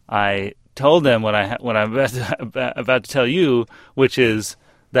I told them what I'm about to tell you, which is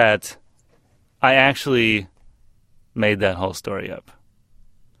that I actually made that whole story up.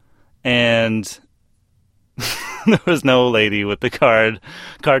 And there was no lady with the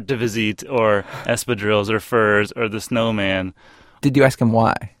carte de visite or espadrilles or furs or the snowman. Did you ask him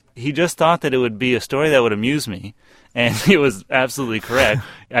why? He just thought that it would be a story that would amuse me, and he was absolutely correct.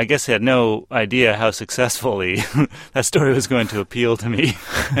 I guess he had no idea how successfully that story was going to appeal to me.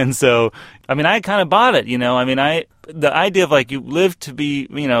 And so, I mean, I kind of bought it, you know. I mean, the idea of, like, you live to be,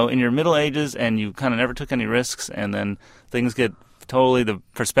 you know, in your middle ages, and you kind of never took any risks, and then things get totally, the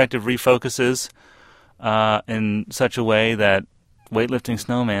perspective refocuses in such a way that weightlifting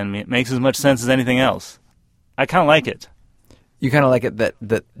snowman makes as much sense as anything else. I kind of like it. You kind of like it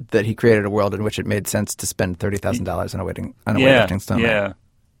that he created a world in which it made sense to spend $30,000 on a weightlifting snowman.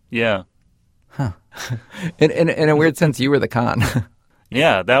 Yeah. Huh. In a weird sense, you were the con.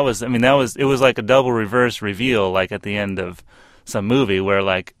 Yeah, it was like a double reverse reveal, like at the end of some movie where,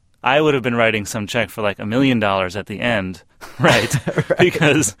 like, I would have been writing some check for like $1 million at the end, right? Right.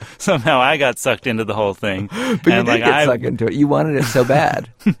 Because somehow I got sucked into the whole thing. But you did get sucked into it. You wanted it so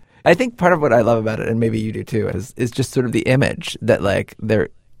bad. I think part of what I love about it, and maybe you do too, is just sort of the image that, like, there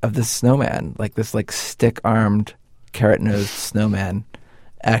of this snowman, like this, like, stick-armed, carrot-nosed snowman,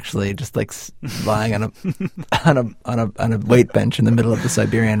 actually just like lying on a weight bench in the middle of the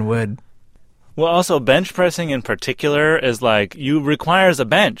Siberian wood. Well, also bench pressing in particular is like requires a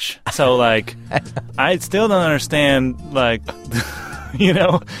bench. So like, I still don't understand, like, you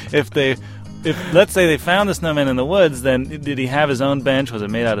know, if let's say they found the snowman in the woods, then did he have his own bench? Was it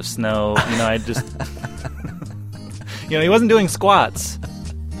made out of snow? You know, He wasn't doing squats.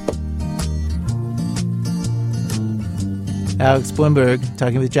 Alex Bloomberg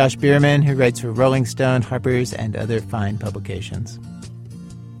talking with Josh Bierman, who writes for Rolling Stone, Harper's, and other fine publications.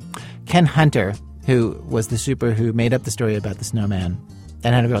 Ken Hunter, who was the super who made up the story about the snowman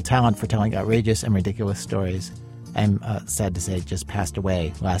and had a real talent for telling outrageous and ridiculous stories, I'm sad to say just passed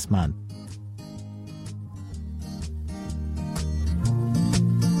away last month.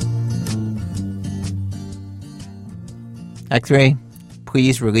 Act 3,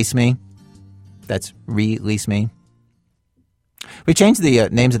 please release me. That's release me. We changed the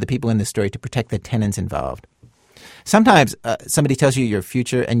names of the people in this story to protect the tenants involved. Sometimes somebody tells you your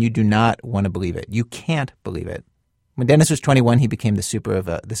future and you do not want to believe it. You can't believe it. When Dennis was 21, he became the super of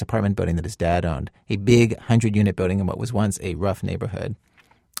this apartment building that his dad owned, a big 100-unit building in what was once a rough neighborhood.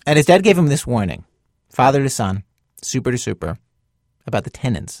 And his dad gave him this warning, father to son, super to super, about the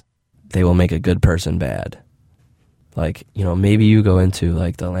tenants. They will make a good person bad. Like, maybe you go into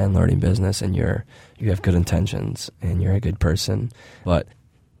like the landlording business and you have good intentions and you're a good person, but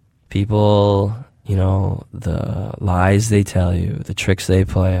people, the lies they tell you, the tricks they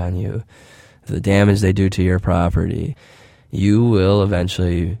play on you, the damage they do to your property, you will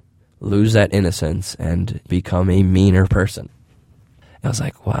eventually lose that innocence and become a meaner person. And I was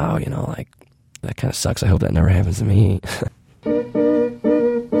like, wow, that kind of sucks. I hope that never happens to me.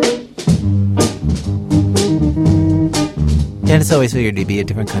 Dennis always figured he'd be a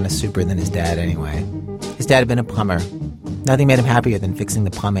different kind of super than his dad anyway. His dad had been a plumber. Nothing made him happier than fixing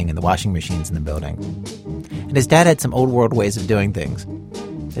the plumbing and the washing machines in the building. And his dad had some old world ways of doing things.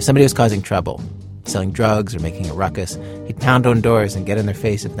 If somebody was causing trouble, selling drugs or making a ruckus, he'd pound on doors and get in their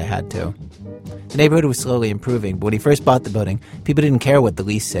face if they had to. The neighborhood was slowly improving, but when he first bought the building, people didn't care what the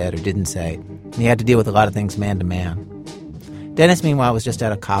lease said or didn't say, and he had to deal with a lot of things man to man. Dennis, meanwhile, was just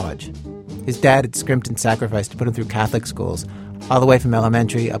out of college. His dad had scrimped and sacrificed to put him through Catholic schools, all the way from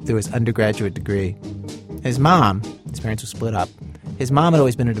elementary up through his undergraduate degree. His mom, his parents were split up, his mom had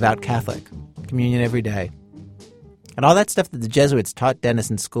always been a devout Catholic, communion every day. And all that stuff that the Jesuits taught Dennis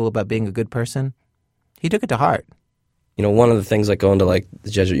in school about being a good person, he took it to heart. One of the things like going to like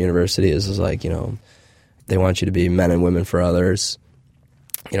the Jesuit university is like, they want you to be men and women for others.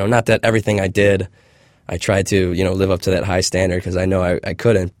 Not that everything I did, I tried to, live up to that high standard because I know I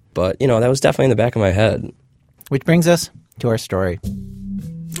couldn't. But, that was definitely in the back of my head. Which brings us to our story.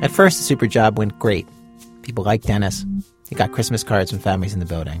 At first, the super job went great. People liked Dennis. He got Christmas cards from families in the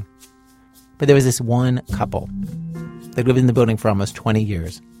building. But there was this one couple. They'd lived in the building for almost 20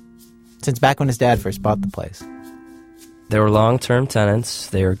 years. Since back when his dad first bought the place. They were long-term tenants.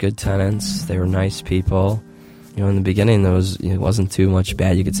 They were good tenants. They were nice people. In the beginning, it wasn't too much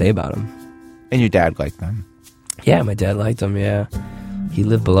bad you could say about them. And your dad liked them? Yeah, my dad liked them, yeah. He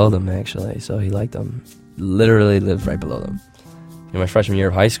lived below them, actually, so he liked them. Literally lived right below them. In my freshman year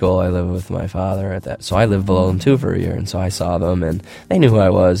of high school, I lived with my father at that. So I lived below them, too, for a year, and so I saw them, and they knew who I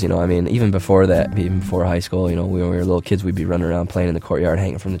was, even before that, even before high school, when we were little kids, we'd be running around playing in the courtyard,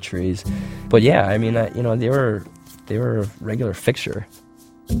 hanging from the trees. But yeah, they were a regular fixture.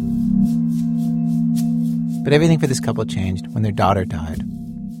 But everything for this couple changed when their daughter died.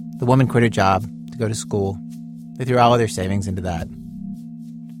 The woman quit her job to go to school. They threw all of their savings into that.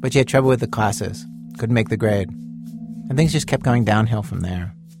 But she had trouble with the classes, couldn't make the grade. And things just kept going downhill from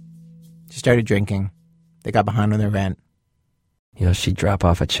there. She started drinking. They got behind on their rent. She'd drop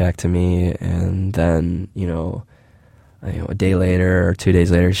off a check to me, and then, a day later or 2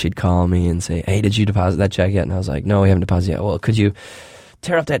 days later, she'd call me and say, hey, did you deposit that check yet? And I was like, no, we haven't deposited yet. Well, could you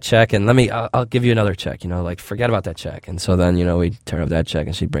tear up that check and I'll give you another check, forget about that check. And so then, we'd tear up that check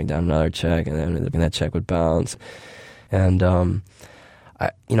and she'd bring down another check, and then that check would bounce. And,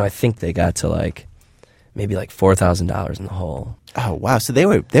 I think they got to maybe $4,000 in the hole. Oh wow! So they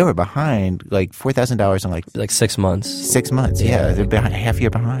were behind $4,000 in like 6 months. 6 months, yeah. They're behind, half a year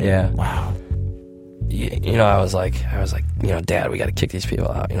behind. Yeah. Wow. I was like, Dad, we got to kick these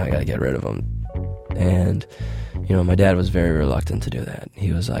people out. I got to get rid of them. And my dad was very reluctant to do that.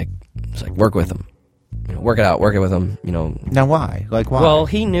 He was like, work with them. Work it out. Work it with them. Now why? Why? Well,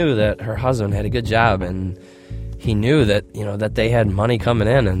 he knew that her husband had a good job, and he knew that that they had money coming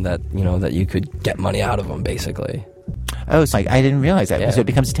in, and that that you could get money out of them, basically. Oh, it's I didn't realize that. Yeah. So it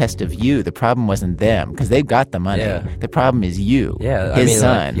becomes a test of you. The problem wasn't them, because they've got the money. Yeah. The problem is you, yeah, his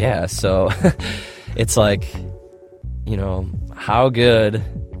son. So it's how good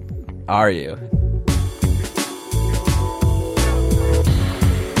are you?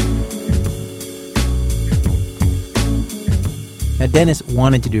 Now, Dennis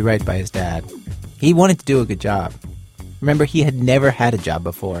wanted to do right by his dad. He wanted to do a good job. Remember, he had never had a job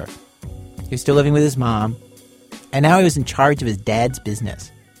before. He was still living with his mom, And now he was in charge of his dad's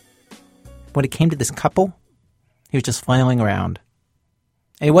business. When it came to this couple, he was just flailing around.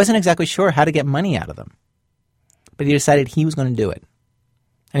 And he wasn't exactly sure how to get money out of them. But he decided he was going to do it.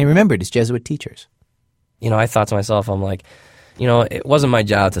 And he remembered his Jesuit teachers. I thought to myself, I'm like, it wasn't my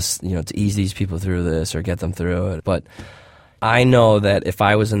job to, to ease these people through this or get them through it. But I know that if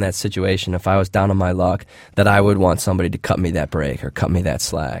I was in that situation, if I was down on my luck, that I would want somebody to cut me that break or cut me that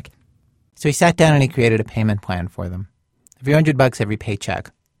slack. So he sat down and he created a payment plan for them. A few $100 every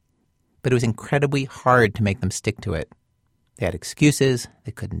paycheck. But it was incredibly hard to make them stick to it. They had excuses.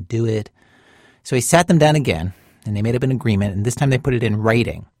 They couldn't do it. So he sat them down again, and they made up an agreement, and this time they put it in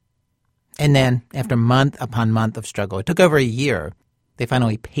writing. And then, after month upon month of struggle, it took over a year, they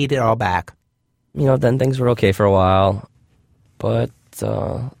finally paid it all back. Then things were okay for a while. But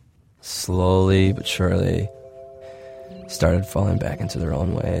slowly but surely started falling back into their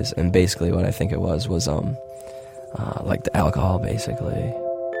own ways. And basically what I think it was like the alcohol, basically.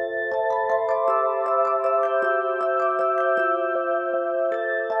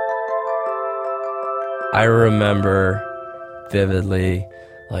 I remember vividly,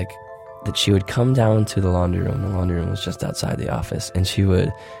 that she would come down to the laundry room. The laundry room was just outside the office. And she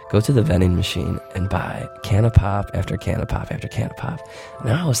would go to the vending machine and buy can of pop after can of pop after can of pop.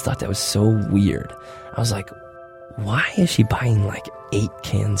 And I always thought that was so weird. I was like, why is she buying 8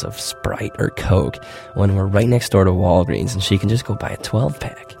 cans of Sprite or Coke when we're right next door to Walgreens and she can just go buy a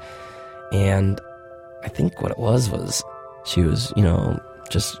 12-pack? And I think what it was she was,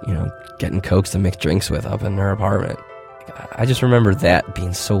 just, getting Cokes to mix drinks with up in her apartment. I just remember that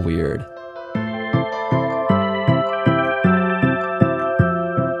being so weird.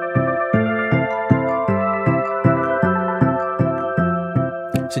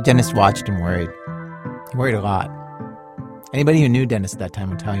 So Dennis watched and worried. He worried a lot. Anybody who knew Dennis at that time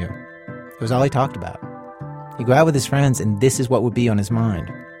would tell you. It was all he talked about. He'd go out with his friends, and this is what would be on his mind.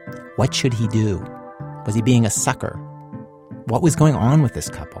 What should he do? Was he being a sucker? What was going on with this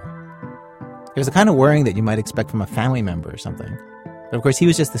couple? It was the kind of worrying that you might expect from a family member or something. But of course, he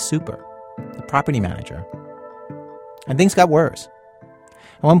was just the super, the property manager. And things got worse.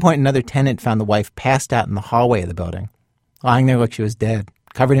 At one point, another tenant found the wife passed out in the hallway of the building, lying there like she was dead,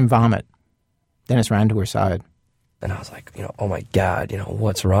 covered in vomit. Dennis ran to her side. And I was like, oh my God,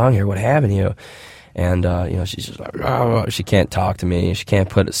 what's wrong here? What happened to you? And, she's just like, oh, she can't talk to me. She can't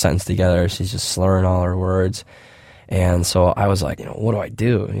put a sentence together. She's just slurring all her words. And so I was like, what do I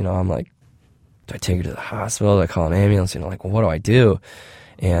do? I'm like, do I take her to the hospital? Do I call an ambulance? What do I do?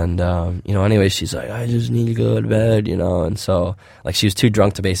 And, anyway, she's like, I just need to go to bed, And so, she was too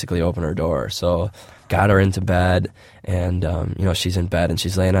drunk to basically open her door. So got her into bed, and, she's in bed, and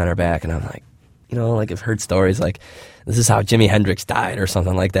she's laying on her back, and I'm like, I've heard stories this is how Jimi Hendrix died or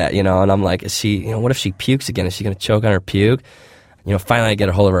something like that, And I'm like, is she, what if she pukes again? Is she going to choke on her puke? Finally I get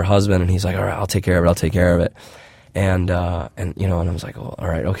a hold of her husband, and he's like, all right, I'll take care of it. And I was like, well, all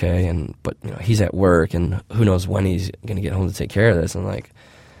right, okay. But he's at work, and who knows when he's going to get home to take care of this. And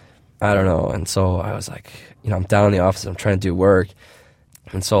I don't know. And so I was like, I'm down in the office, I'm trying to do work.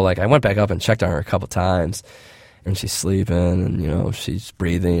 And so I went back up and checked on her a couple times, and she's sleeping, and she's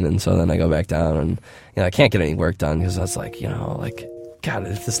breathing. And so then I go back down, and I can't get any work done because I was like, God,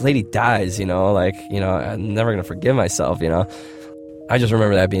 if this lady dies, I'm never going to forgive myself, I just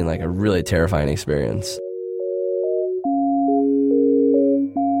remember that being a really terrifying experience.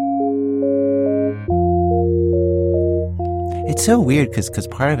 It's so weird because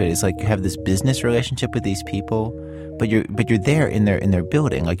part of it is you have this business relationship with these people, but you're there in their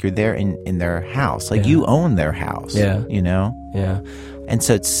building, you're there in their house, yeah. You own their house, yeah, yeah, and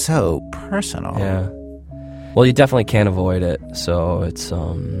so it's so personal. Yeah, well, you definitely can't avoid it. So it's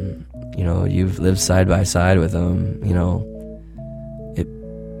you've lived side by side with them.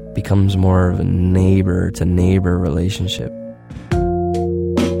 It becomes more of a neighbor to neighbor relationship.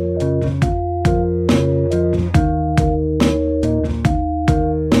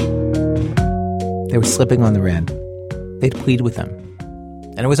 They were slipping on the rent. They'd plead with him.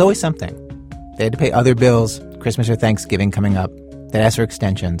 And it was always something. They had to pay other bills, Christmas or Thanksgiving coming up. They'd ask for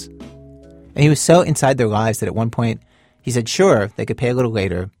extensions. And he was so inside their lives that at one point he said, sure, they could pay a little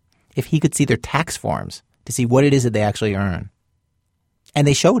later if he could see their tax forms to see what it is that they actually earn. And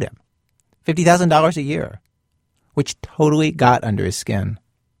they showed him $50,000 a year, which totally got under his skin.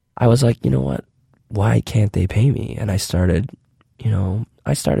 I was like, you know what? Why can't they pay me? And I started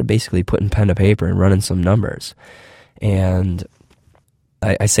basically putting pen to paper and running some numbers. And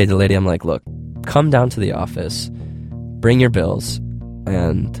I say to the lady, I'm like, look, come down to the office, bring your bills,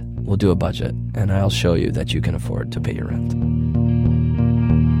 and we'll do a budget, and I'll show you that you can afford to pay your rent.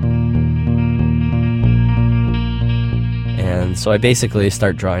 And so I basically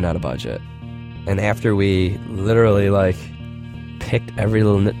start drawing out a budget. And after we literally, like, picked every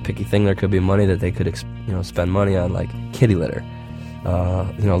little nitpicky thing there could be money that they could, spend money on, like kitty litter,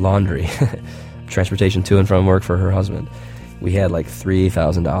 laundry, transportation to and from work for her husband. We had like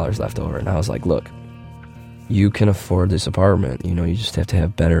 $3,000 left over. And I was like, look, you can afford this apartment. You just have to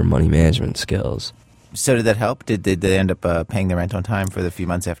have better money management skills. So did that help? Did they end up paying the rent on time for the few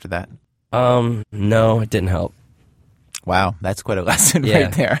months after that? No, it didn't help. Wow, that's quite a lesson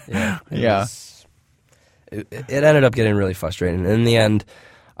right there. Yeah. It ended up getting really frustrating. In the end,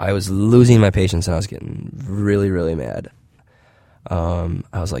 I was losing my patience and I was getting really, really mad. I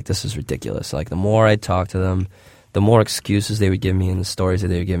was like, this is ridiculous. Like, the more I'd talk to them, the more excuses they would give me and the stories that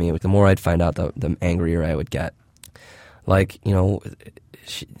they would give me, the more I'd find out, the angrier I would get. Like,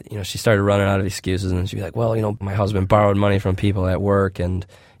 she started running out of excuses, and she'd be like, well, my husband borrowed money from people at work, and,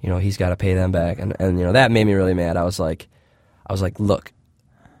 he's got to pay them back. And that made me really mad. I was like, look,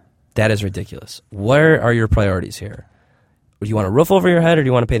 that is ridiculous. Where are your priorities here? Do you want a roof over your head, or do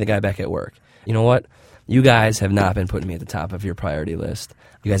you want to pay the guy back at work? You know what? You guys have not been putting me at the top of your priority list.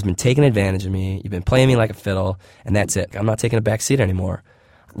 You guys have been taking advantage of me. You've been playing me like a fiddle, and that's it. I'm not taking a back seat anymore.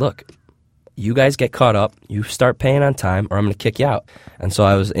 Look, you guys get caught up. You start paying on time, or I'm going to kick you out. And so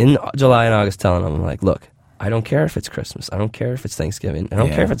I was in July and August telling them, like, look, I don't care if it's Christmas. I don't care if it's Thanksgiving. I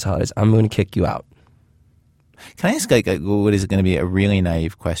don't care if it's holidays. I'm going to kick you out. Can I ask, what is going to be a really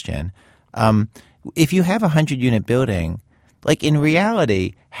naive question? If you have a 100-unit building, like, in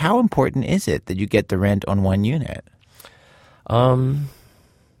reality, how important is it that you get the rent on one unit?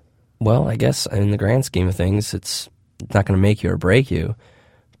 Well, I guess in the grand scheme of things, it's not going to make you or break you.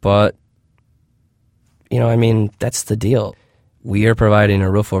 But, that's the deal. We are providing a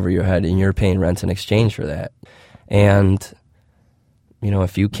roof over your head, and you're paying rent in exchange for that. And,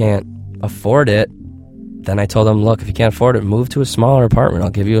 if you can't afford it, then I told them, look, if you can't afford it, move to a smaller apartment.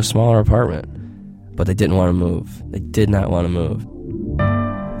 I'll give you a smaller apartment. But they didn't want to move. They did not want to move.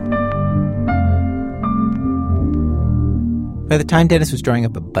 By the time Dennis was drawing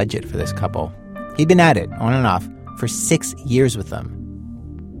up a budget for this couple, he'd been at it, on and off, for 6 years with them.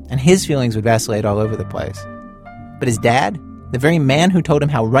 And his feelings would vacillate all over the place. But his dad, the very man who told him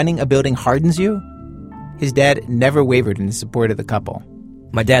how running a building hardens you, his dad never wavered in his support of the couple.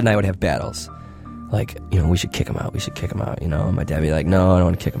 My dad and I would have battles. Like, we should kick him out. We should kick him out, And my dad would be like, no, I don't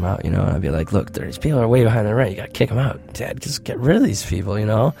want to kick him out, And I'd be like, look, these people are way behind the rent. You got to kick them out. Dad, just get rid of these people,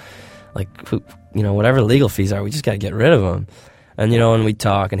 Like, whatever legal fees are, we just got to get rid of them. And, and we'd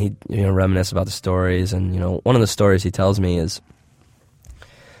talk, and he'd, reminisce about the stories. And, one of the stories he tells me is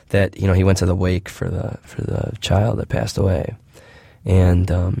that, he went to the wake for the child that passed away.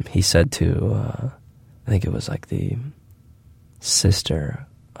 And he said to, I think it was like the sister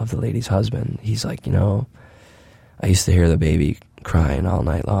of the lady's husband, he's like, I used to hear the baby crying all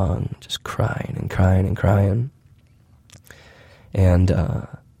night long, just crying and crying and crying. And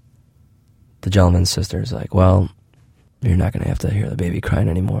the gentleman's sister's like, well, you're not going to have to hear the baby crying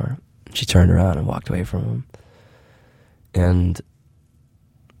anymore. She turned around and walked away from him. And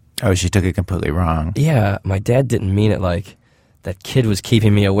she took it completely wrong. Yeah, my dad didn't mean it like that kid was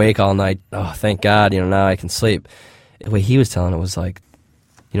keeping me awake all night. Oh, thank God, now I can sleep. The way he was telling it was like,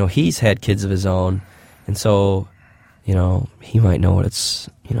 he's had kids of his own, and so, he might know what it's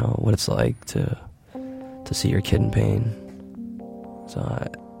like to see your kid in pain. So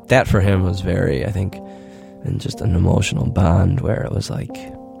that for him was very, I think, and just an emotional bond where it was like,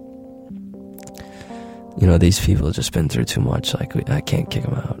 these people have just been through too much. Like, I can't kick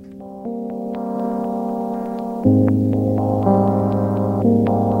them out.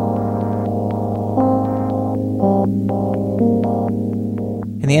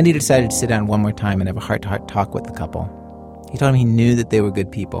 In the end, he decided to sit down one more time and have a heart-to-heart talk with the couple. He told him he knew that they were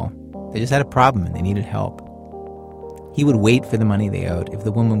good people. They just had a problem and they needed help. He would wait for the money they owed if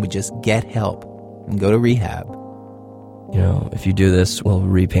the woman would just get help and go to rehab. If you do this, we'll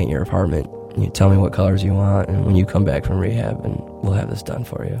repaint your apartment. You tell me what colors you want, and when you come back from rehab, and we'll have this done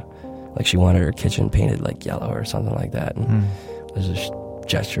for you. Like, she wanted her kitchen painted like yellow or something like that. And there's a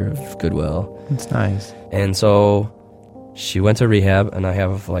gesture of goodwill. It's nice. And so she went to rehab, and I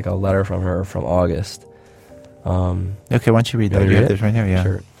have like a letter from her from August. Okay, why don't you read that? You have this right here, yeah.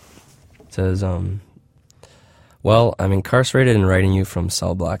 Sure. It says, well, I'm incarcerated and writing you from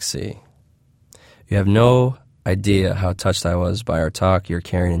cell block C. You have no idea how touched I was by our talk, your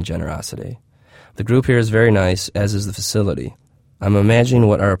caring, and generosity. The group here is very nice, as is the facility. I'm imagining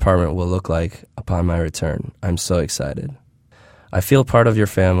what our apartment will look like upon my return. I'm so excited. I feel part of your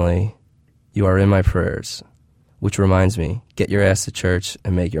family. You are in my prayers. Which reminds me, get your ass to church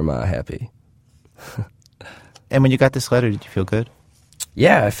and make your ma happy. And when you got this letter, did you feel good?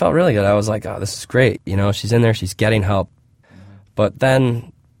 Yeah, I felt really good. I was like, oh, this is great. You know, she's in there, she's getting help. But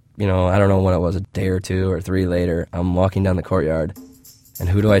then, you know, I don't know when it was, a day or 2 or 3 later, I'm walking down the courtyard, and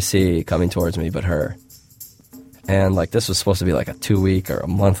who do I see coming towards me but her? And, like, this was supposed to be like a 2-week or a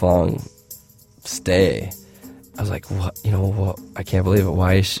month-long stay. I was like, what? You know, what? I can't believe it.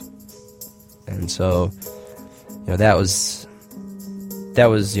 Why is she? And so, you know, that was,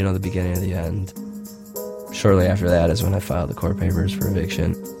 you know, the beginning of the end. Shortly after that is when I filed the court papers for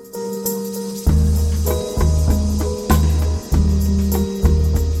eviction.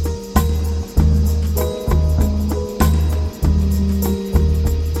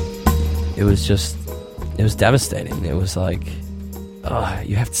 It was devastating. It was like,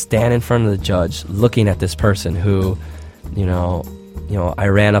 you have to stand in front of the judge looking at this person who, you know, I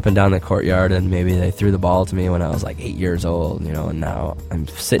ran up and down the courtyard and maybe they threw the ball to me when I was like 8 years old, you know, and now I'm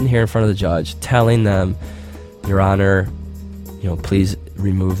sitting here in front of the judge telling them, Your Honor, you know, please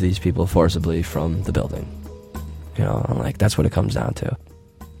remove these people forcibly from the building. You know, I'm like, that's what it comes down to.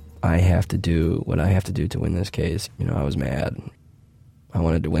 I have to do what I have to do to win this case. You know, I was mad. I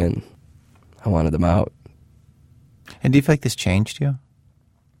wanted to win. I wanted them out. And do you feel like this changed you?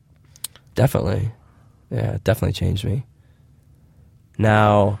 Definitely. Yeah, it definitely changed me.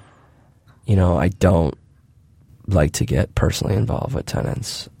 Now, you know, I don't like to get personally involved with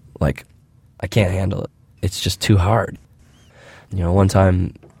tenants. Like, I can't handle it. It's just too hard. You know, one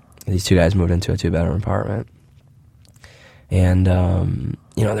time, these 2 guys moved into a 2-bedroom apartment. And,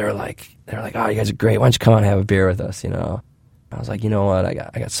 you know, they were like, oh, you guys are great. Why don't you come on and have a beer with us, you know? I was like, you know what, I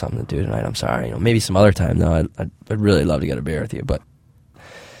got something to do tonight. I'm sorry. You know, maybe some other time, though. I'd really love to get a beer with you. But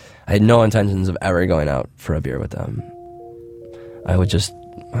I had no intentions of ever going out for a beer with them. I would just,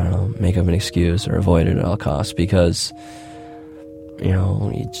 I don't know, make up an excuse or avoid it at all costs because, you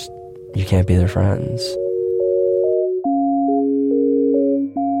know, you can't be their friends.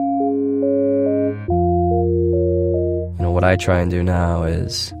 You know, what I try and do now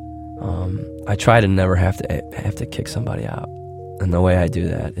is I try to never have to kick somebody out. And the way I do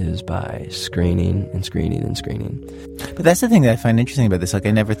that is by screening and screening and screening. But that's the thing that I find interesting about this. Like,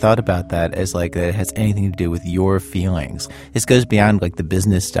 I never thought about that as, like, that it has anything to do with your feelings. This goes beyond, like, the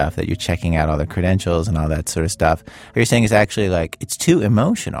business stuff that you're checking out all the credentials and all that sort of stuff. What you're saying is actually, like, it's too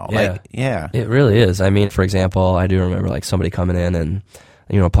emotional. Yeah. Like, yeah. It really is. I mean, for example, I do remember, like, somebody coming in and,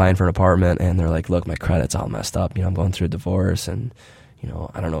 you know, applying for an apartment, and they're like, look, my credit's all messed up. You know, I'm going through a divorce, and, you know,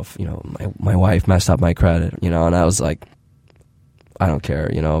 I don't know if, you know, my wife messed up my credit, you know, and I was like, I don't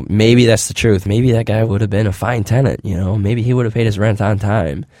care, you know, maybe that's the truth. Maybe that guy would have been a fine tenant, you know, maybe he would have paid his rent on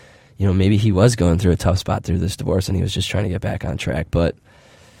time. You know, maybe he was going through a tough spot through this divorce and he was just trying to get back on track, but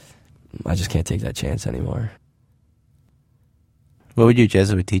I just can't take that chance anymore. What would your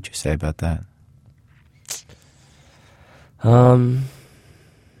Jesuit teacher say about that? I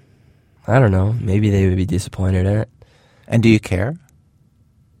don't know. Maybe they would be disappointed in it. And do you care?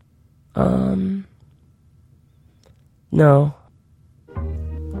 No.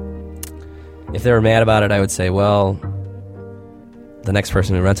 If they were mad about it, I would say, well, the next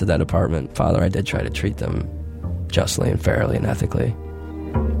person who rented that apartment, Father, I did try to treat them justly and fairly and ethically.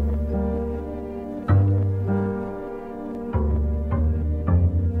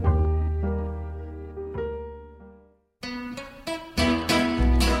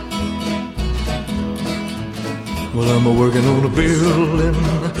 Well, I'm a-working on a building,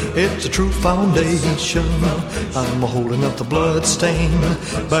 it's a true foundation. I'm a-holding up the bloodstain,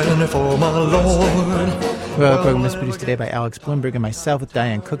 burning for my Lord. Well, the program is produced today by Alex Bloomberg and myself with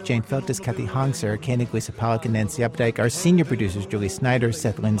Diane Cook, Jane Feltus, Kathy Hongser, Koenig, Lisa Pollack, and Nancy Updike. Our senior producers, Julie Snyder,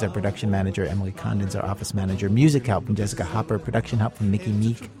 Seth Lynn's our production manager, Emily Condon's our office manager, music help from Jessica Hopper, production help from Mickey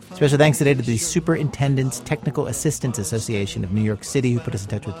Meek. Special thanks today to the Superintendents Technical Assistants Association of New York City, who put us in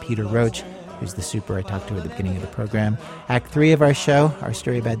touch with Peter Roach, who's the super I talked to at the beginning of the program. Act 3 of our show, our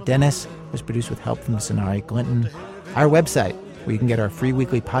story about Dennis, was produced with help from Sonari Glinton. Our website, where you can get our free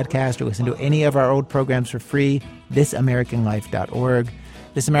weekly podcast or listen to any of our old programs for free, thisamericanlife.org.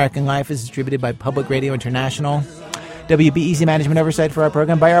 This American Life is distributed by Public Radio International. WBEZ management oversight for our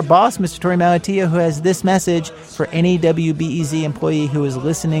program by our boss, Mr. Torey Malatia, who has this message for any WBEZ employee who is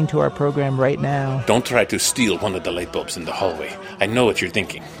listening to our program right now. Don't try to steal one of the light bulbs in the hallway. I know what you're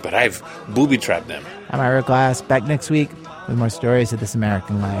thinking, but I've booby-trapped them. I'm Ira Glass, back next week with more stories of This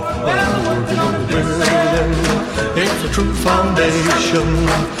American Life. It's a true foundation.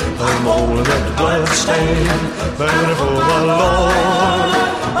 I'm holding up the bloodstain, burning for my Lord.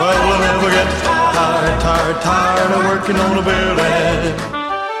 Well, I'll never get tired of working on a building.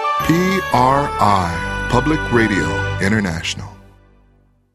 PRI, Public Radio International.